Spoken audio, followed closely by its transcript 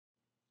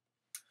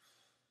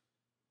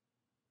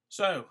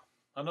So,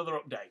 another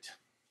update.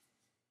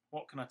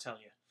 What can I tell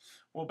you?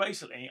 Well,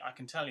 basically, I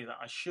can tell you that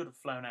I should have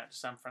flown out to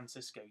San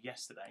Francisco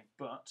yesterday,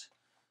 but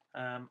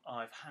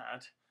I've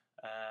had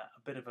a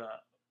bit of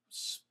a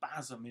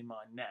spasm in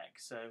my neck.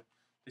 So,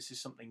 this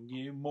is something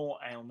new, more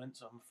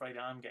ailments. I'm afraid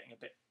I'm getting a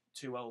bit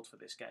too old for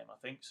this game, I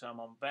think. So, I'm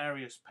on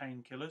various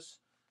painkillers,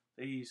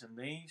 these and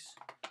these.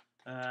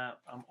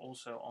 I'm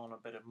also on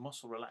a bit of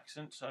muscle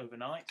relaxants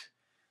overnight.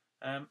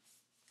 And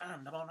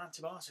I'm on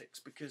antibiotics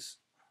because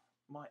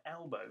my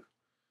elbow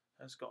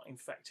has got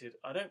infected.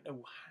 I don't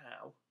know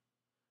how,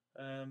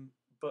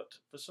 but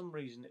for some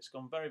reason it's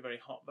gone very, very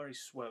hot, very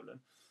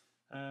swollen.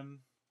 And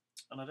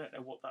I don't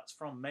know what that's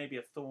from. Maybe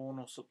a thorn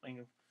or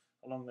something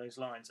along those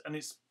lines. And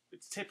it's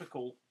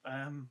typical.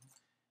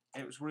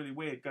 It was really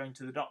weird going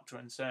to the doctor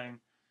and saying,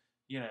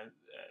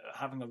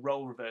 having a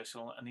role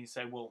reversal, and he'd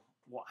say, well,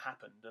 what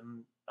happened?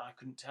 And I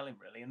couldn't tell him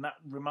really. And that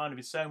reminded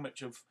me so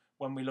much of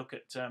when we look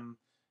at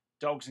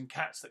dogs and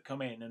cats that come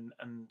in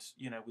and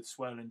with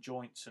swollen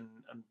joints and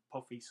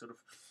puffy sort of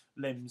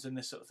limbs and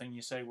this sort of thing.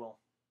 You say, well,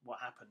 what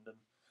happened? And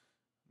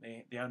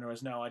the owner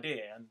has no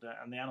idea, and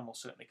the animal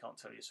certainly can't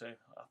tell you. So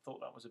I thought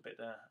that was a bit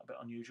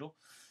unusual.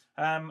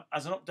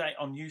 As an update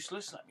on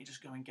Useless, let me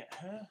just go and get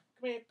her.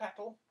 Come here,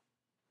 Petal.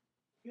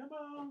 Come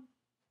on.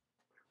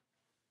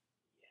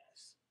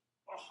 Yes.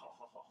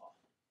 Oh.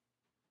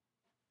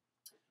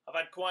 I've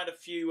had quite a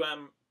few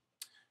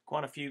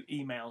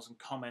emails and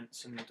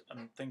comments and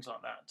things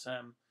like that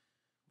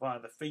via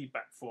the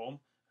feedback form,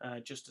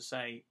 just to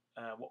say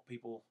what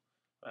people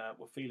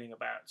were feeling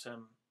about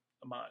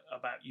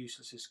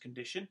Useless's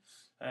condition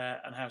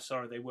and how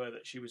sorry they were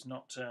that she was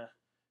not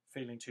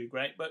feeling too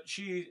great. But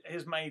she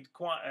has made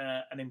quite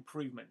an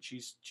improvement.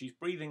 She's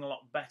breathing a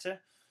lot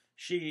better.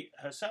 She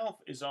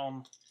herself is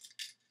on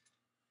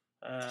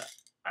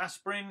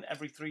aspirin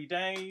every 3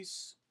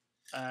 days.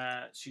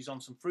 She's on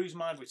some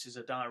frusemide, which is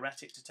a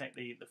diuretic to take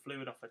the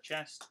fluid off her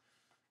chest,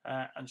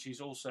 and she's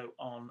also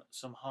on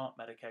some heart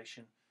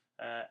medication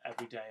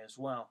every day as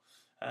well.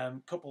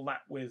 Couple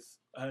that with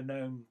her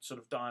known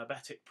sort of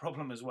diabetic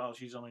problem as well.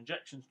 She's on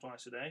injections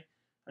twice a day,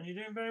 and you're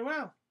doing very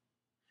well.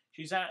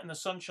 She's out in the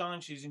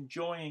sunshine. She's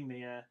enjoying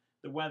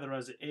the weather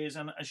as it is,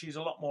 and she's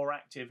a lot more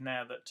active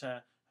now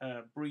that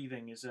her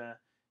breathing is a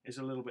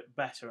little bit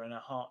better, and her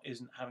heart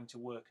isn't having to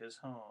work as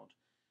hard.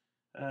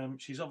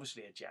 She's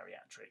obviously a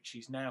geriatric.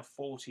 She's now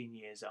 14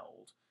 years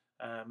old,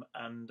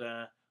 and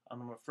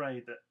I'm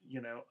afraid that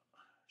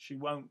she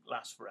won't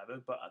last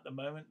forever. But at the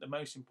moment, the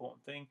most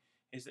important thing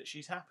is that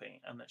she's happy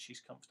and that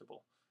she's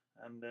comfortable.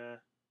 And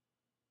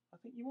I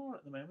think you are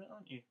at the moment,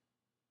 aren't you?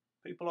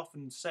 People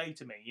often say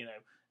to me,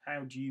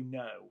 how do you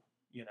know?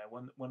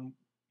 When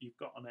you've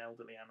got an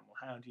elderly animal,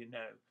 how do you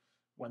know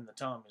when the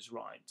time is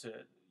right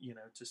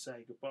to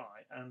say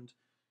goodbye? And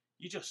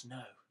you just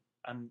know.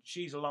 And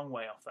she's a long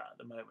way off that at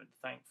the moment.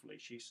 Thankfully,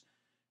 she's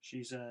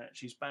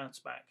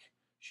bounced back.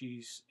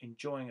 She's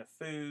enjoying her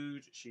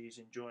food. She's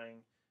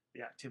enjoying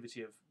the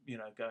activity of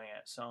going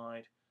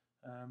outside.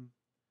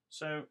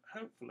 So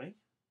hopefully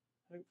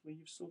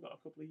you've still got a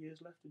couple of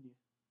years left in you.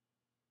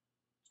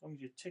 As long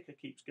as your ticker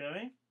keeps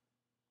going.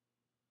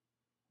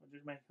 What do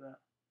you make of that?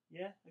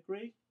 Yeah,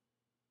 agree?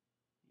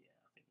 Yeah,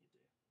 I think you do.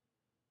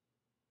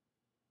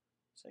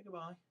 Say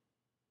goodbye.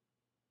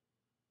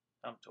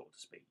 I haven't talked to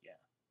speak yet.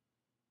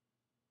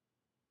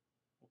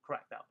 We'll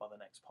crack that by the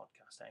next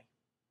podcast, eh?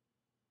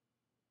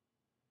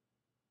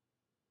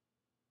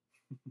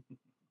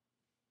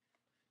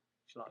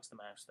 She likes the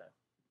mouse, though.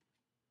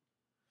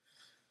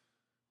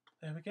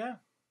 There we go.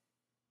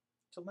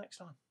 Till next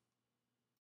time.